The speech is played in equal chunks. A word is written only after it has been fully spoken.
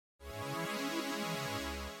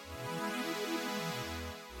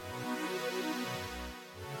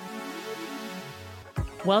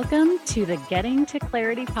Welcome to the Getting to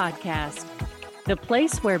Clarity podcast, the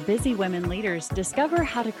place where busy women leaders discover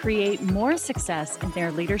how to create more success in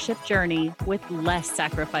their leadership journey with less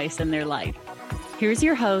sacrifice in their life. Here's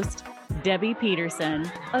your host, Debbie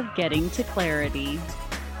Peterson of Getting to Clarity.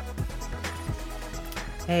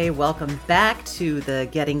 Hey, welcome back to the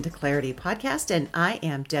Getting to Clarity podcast, and I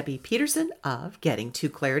am Debbie Peterson of Getting to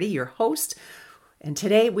Clarity, your host. And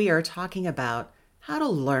today we are talking about how to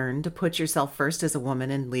learn to put yourself first as a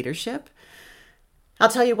woman in leadership. I'll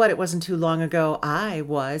tell you what, it wasn't too long ago, I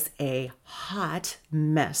was a hot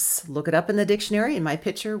mess. Look it up in the dictionary, and my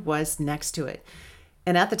picture was next to it.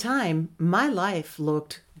 And at the time, my life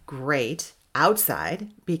looked great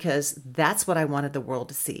outside because that's what I wanted the world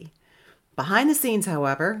to see. Behind the scenes,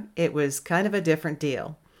 however, it was kind of a different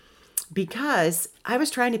deal because I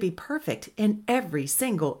was trying to be perfect in every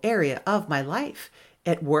single area of my life.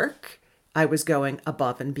 At work, I was going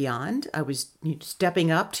above and beyond. I was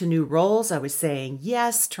stepping up to new roles. I was saying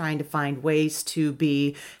yes, trying to find ways to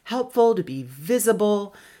be helpful, to be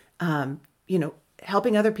visible,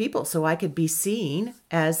 helping other people so I could be seen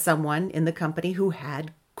as someone in the company who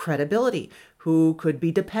had credibility, who could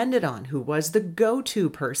be depended on, who was the go-to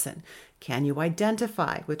person. Can you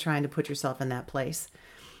identify with trying to put yourself in that place?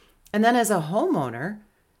 And then as a homeowner,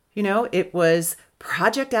 it was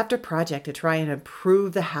project after project to try and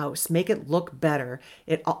improve the house, make it look better.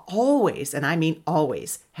 It always, and I mean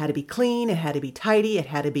always, had to be clean, it had to be tidy, it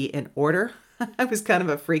had to be in order. I was kind of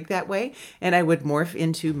a freak that way, and I would morph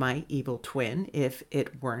into my evil twin if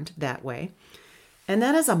it weren't that way. And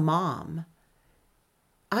then as a mom,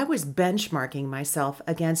 I was benchmarking myself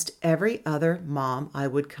against every other mom I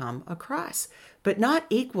would come across, but not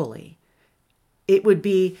equally. It would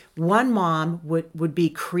be one mom would be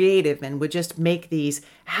creative and would just make these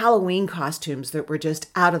Halloween costumes that were just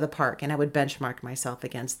out of the park, and I would benchmark myself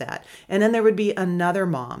against that. And then there would be another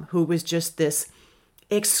mom who was just this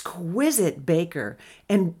exquisite baker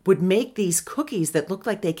and would make these cookies that looked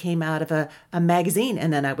like they came out of a magazine,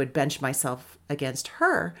 and then I would bench myself against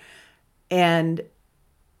her and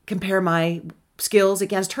compare my skills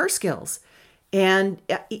against her skills. And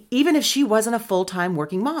even if she wasn't a full-time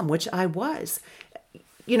working mom, which I was,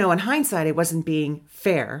 in hindsight, I wasn't being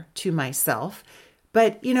fair to myself.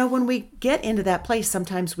 But, when we get into that place,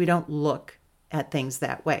 sometimes we don't look at things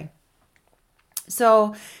that way.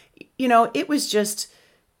 So, it was just,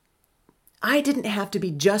 I didn't have to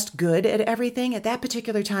be just good at everything. At that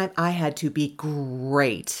particular time, I had to be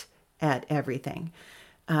great at everything.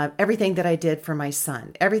 Everything that I did for my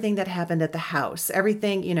son, everything that happened at the house,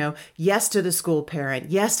 everything, yes to the school parent,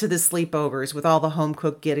 yes to the sleepovers with all the home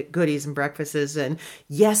cooked goodies and breakfasts, and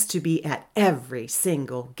yes to be at every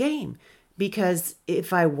single game. Because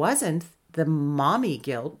if I wasn't, the mommy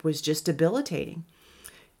guilt was just debilitating.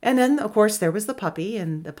 And then, of course, there was the puppy,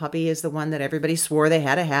 and the puppy is the one that everybody swore they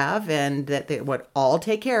had to have and that they would all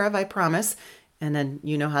take care of, I promise. And then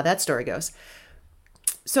you know how that story goes.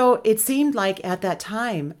 So it seemed like at that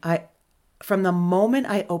time, from the moment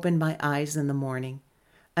I opened my eyes in the morning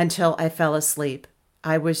until I fell asleep,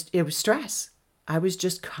 it was stress. I was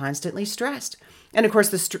just constantly stressed. And of course,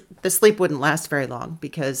 the sleep wouldn't last very long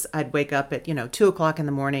because I'd wake up at, 2:00 in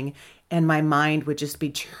the morning and my mind would just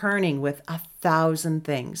be churning with 1,000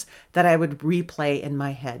 things that I would replay in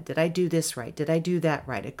my head. Did I do this right? Did I do that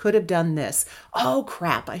right? I could have done this. Oh,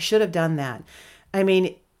 crap. I should have done that. I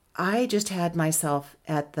mean, I just had myself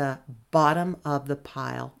at the bottom of the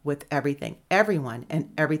pile with everything. Everyone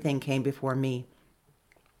and everything came before me.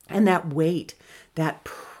 And that weight, that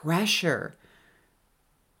pressure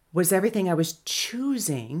was everything I was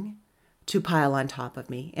choosing to pile on top of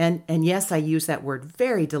me. And yes, I use that word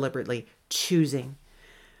very deliberately, choosing.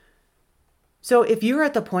 So if you're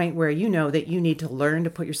at the point where you know that you need to learn to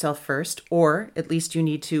put yourself first, or at least you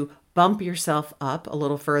need to bump yourself up a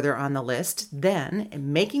little further on the list, then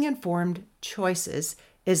making informed choices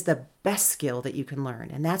is the best skill that you can learn.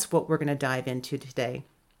 And that's what we're going to dive into today.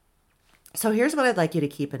 So here's what I'd like you to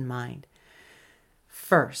keep in mind.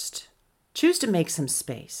 First, choose to make some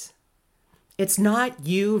space. It's not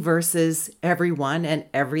you versus everyone and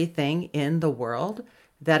everything in the world.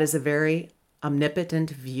 That is a very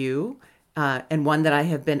omnipotent view and one that I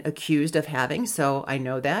have been accused of having. So I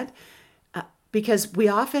know that. Because we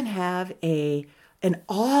often have an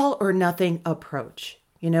all or nothing approach.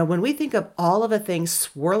 When we think of all of the things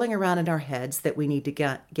swirling around in our heads that we need to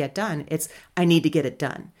get done, it's I need to get it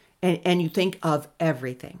done. And you think of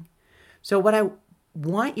everything. So what I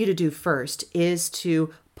want you to do first is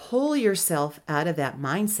to pull yourself out of that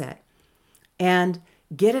mindset and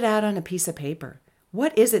get it out on a piece of paper.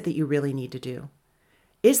 What is it that you really need to do?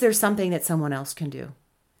 Is there something that someone else can do?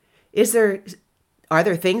 Are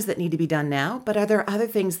there things that need to be done now? But are there other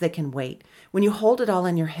things that can wait? When you hold it all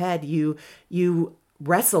in your head, you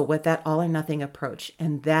wrestle with that all or nothing approach,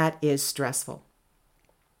 and that is stressful.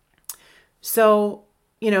 So,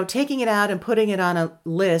 taking it out and putting it on a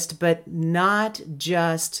list, but not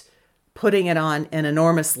just putting it on an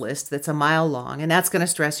enormous list that's a mile long, and that's going to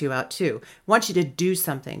stress you out too. I want you to do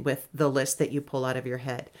something with the list that you pull out of your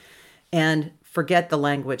head, and forget the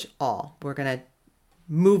language all. We're going to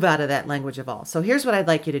move out of that language of all. So here's what I'd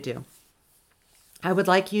like you to do. I would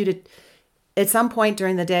like you to, at some point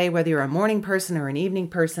during the day, whether you're a morning person or an evening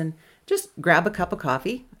person, just grab a cup of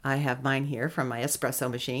coffee. I have mine here from my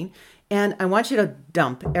espresso machine. And I want you to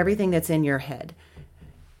dump everything that's in your head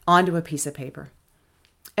onto a piece of paper.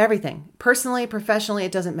 Everything. Personally, professionally,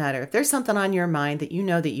 it doesn't matter. If there's something on your mind that you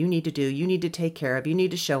know that you need to do, you need to take care of, you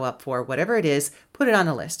need to show up for, whatever it is, put it on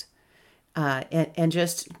a list. And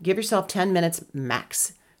just give yourself 10 minutes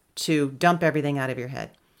max to dump everything out of your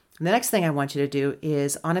head. And the next thing I want you to do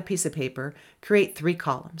is, on a piece of paper, create 3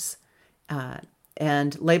 columns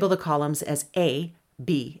and label the columns as A,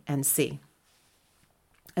 B, and C.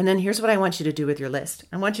 And then here's what I want you to do with your list.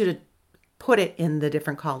 I want you to put it in the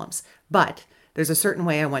different columns, but there's a certain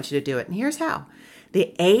way I want you to do it. And here's how.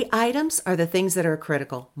 The A items are the things that are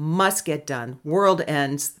critical, must get done, world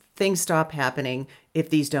ends, things stop happening if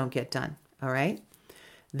these don't get done. All right.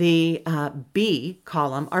 The B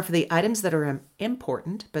column are for the items that are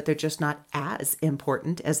important, but they're just not as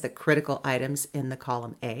important as the critical items in the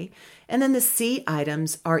column A. And then the C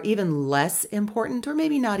items are even less important, or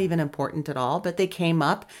maybe not even important at all, but they came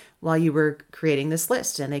up while you were creating this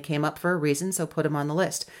list, and they came up for a reason, so put them on the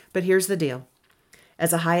list. But here's the deal.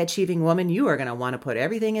 As a high-achieving woman, you are going to want to put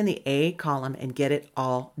everything in the A column and get it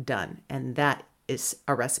all done. And that is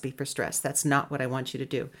a recipe for stress. That's not what I want you to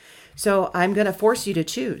do. So I'm going to force you to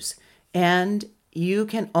choose. And you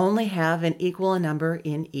can only have an equal number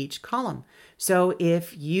in each column. So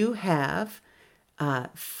if you have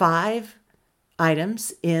 5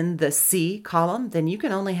 items in the C column, then you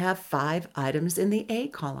can only have 5 items in the A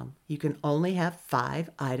column. You can only have 5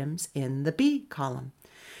 items in the B column.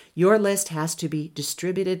 Your list has to be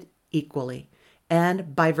distributed equally.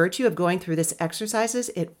 And by virtue of going through this exercises,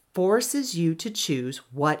 it forces you to choose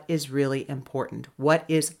what is really important, what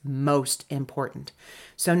is most important.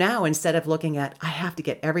 So now, instead of looking at, I have to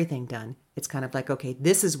get everything done, it's kind of like, okay,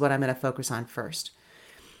 this is what I'm going to focus on first.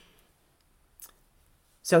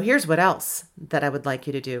 So here's what else that I would like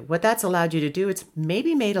you to do. What that's allowed you to do, it's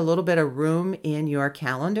maybe made a little bit of room in your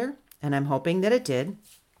calendar, and I'm hoping that it did,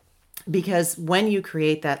 because when you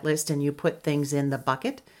create that list and you put things in the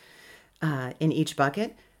bucket, in each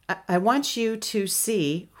bucket, I want you to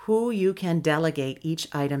see who you can delegate each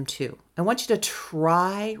item to. I want you to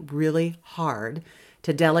try really hard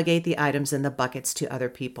to delegate the items in the buckets to other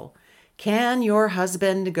people. Can your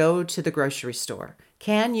husband go to the grocery store?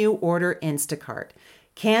 Can you order Instacart?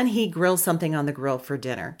 Can he grill something on the grill for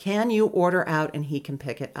dinner? Can you order out and he can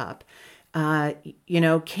pick it up?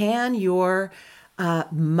 Can your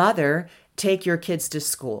mother take your kids to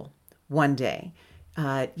school one day?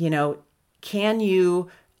 Can you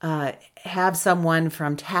have someone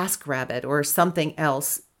from TaskRabbit or something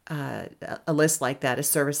else, a list like that, a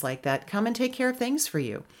service like that, come and take care of things for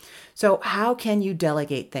you? So how can you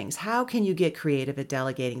delegate things? How can you get creative at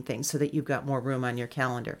delegating things so that you've got more room on your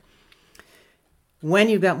calendar? When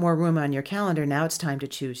you've got more room on your calendar, now it's time to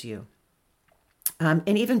choose you.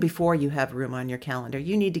 And even before you have room on your calendar,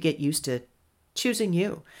 you need to get used to choosing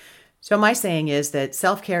you. So my saying is that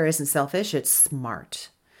self-care isn't selfish, it's smart.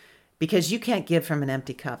 Because you can't give from an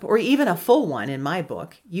empty cup, or even a full one in my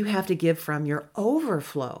book. You have to give from your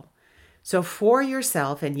overflow. So for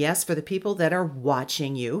yourself, and yes, for the people that are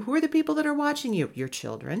watching you, who are the people that are watching you? Your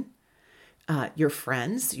children, your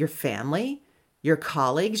friends, your family, your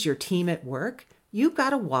colleagues, your team at work. You've got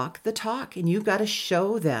to walk the talk, and you've got to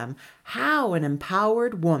show them how an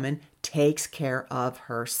empowered woman takes care of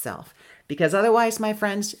herself. Because otherwise, my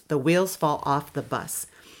friends, the wheels fall off the bus.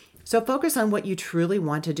 So focus on what you truly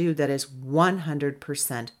want to do that is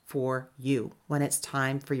 100% for you when it's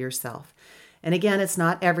time for yourself. And again, it's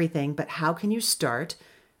not everything, but how can you start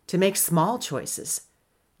to make small choices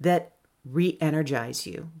that re-energize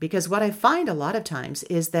you? Because what I find a lot of times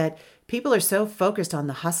is that people are so focused on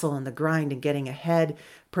the hustle and the grind and getting ahead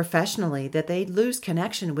professionally that they lose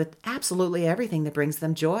connection with absolutely everything that brings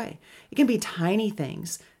them joy. It can be tiny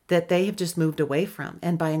things that they have just moved away from.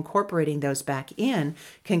 And by incorporating those back in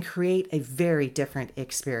can create a very different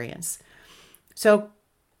experience. So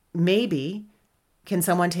maybe can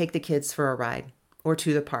someone take the kids for a ride or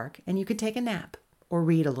to the park, and you can take a nap or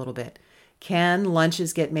read a little bit. Can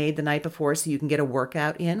lunches get made the night before so you can get a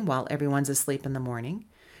workout in while everyone's asleep in the morning?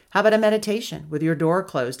 How about a meditation with your door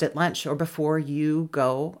closed at lunch or before you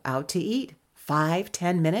go out to eat?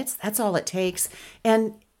 5-10 minutes, that's all it takes.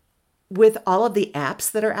 And with all of the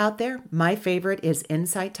apps that are out there, my favorite is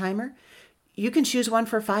Insight Timer. You can choose one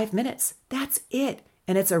for 5 minutes. That's it.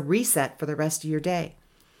 And it's a reset for the rest of your day.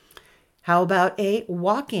 How about a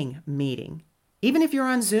walking meeting? Even if you're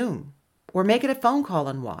on Zoom, or make it a phone call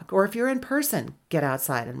and walk. Or if you're in person, get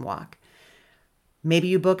outside and walk. Maybe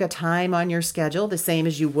you book a time on your schedule, the same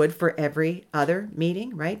as you would for every other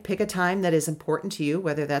meeting, right? Pick a time that is important to you,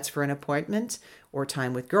 whether that's for an appointment or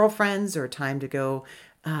time with girlfriends or time to go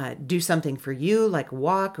do something for you like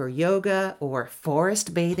walk or yoga or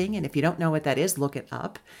forest bathing. And if you don't know what that is, look it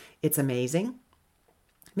up. It's amazing.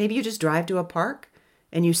 Maybe you just drive to a park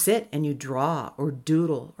and you sit and you draw or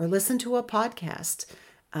doodle or listen to a podcast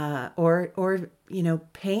or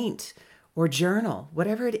paint or journal,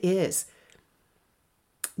 whatever it is.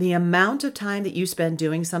 The amount of time that you spend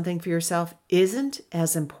doing something for yourself isn't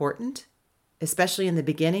as important, especially in the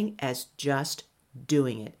beginning, as just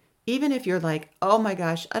doing it. Even if you're like, oh my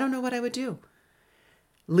gosh, I don't know what I would do.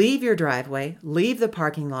 Leave your driveway, leave the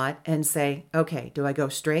parking lot and say, okay, do I go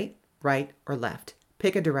straight, right, or left?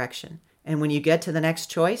 Pick a direction. And when you get to the next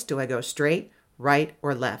choice, do I go straight, right,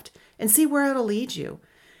 or left? And see where it'll lead you.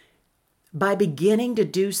 By beginning to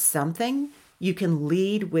do something, you can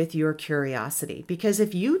lead with your curiosity. Because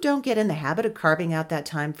if you don't get in the habit of carving out that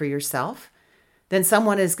time for yourself, then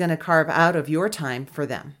someone is going to carve out of your time for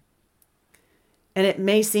them. And it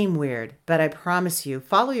may seem weird, but I promise you,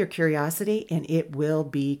 follow your curiosity and it will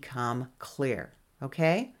become clear.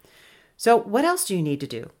 Okay? So what else do you need to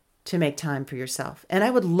do to make time for yourself? And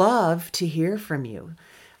I would love to hear from you.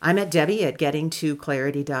 I'm at Debbie at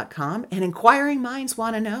gettingtoclarity.com, and inquiring minds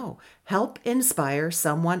want to know. Help inspire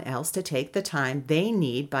someone else to take the time they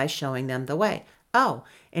need by showing them the way. Oh,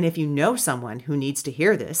 and if you know someone who needs to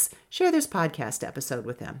hear this, share this podcast episode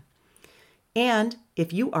with them. And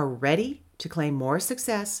if you are ready to claim more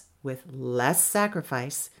success with less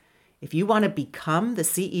sacrifice, if you want to become the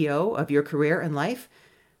CEO of your career and life,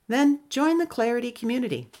 then join the Clarity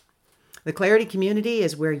community. The Clarity community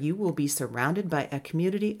is where you will be surrounded by a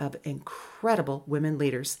community of incredible women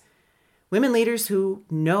leaders who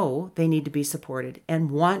know they need to be supported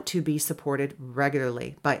and want to be supported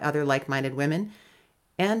regularly by other like-minded women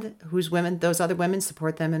and those other women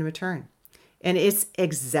support them in return. And it's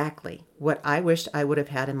exactly what I wished I would have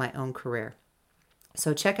had in my own career.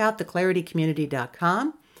 So check out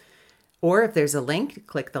theclaritycommunity.com. Or if there's a link,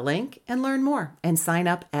 click the link and learn more and sign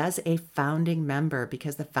up as a founding member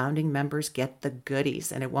because the founding members get the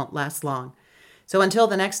goodies and it won't last long. So until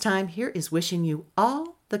the next time, here is wishing you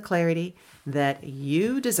all the clarity that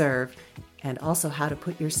you deserve and also how to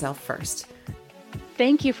put yourself first.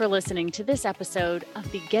 Thank you for listening to this episode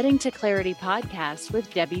of the Getting to Clarity podcast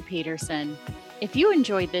with Debbie Peterson. If you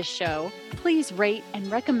enjoyed this show, please rate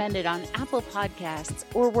and recommend it on Apple Podcasts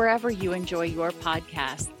or wherever you enjoy your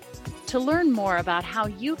podcasts. To learn more about how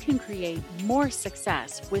you can create more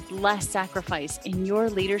success with less sacrifice in your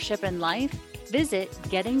leadership and life, visit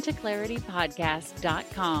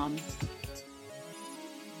gettingtoclaritypodcast.com.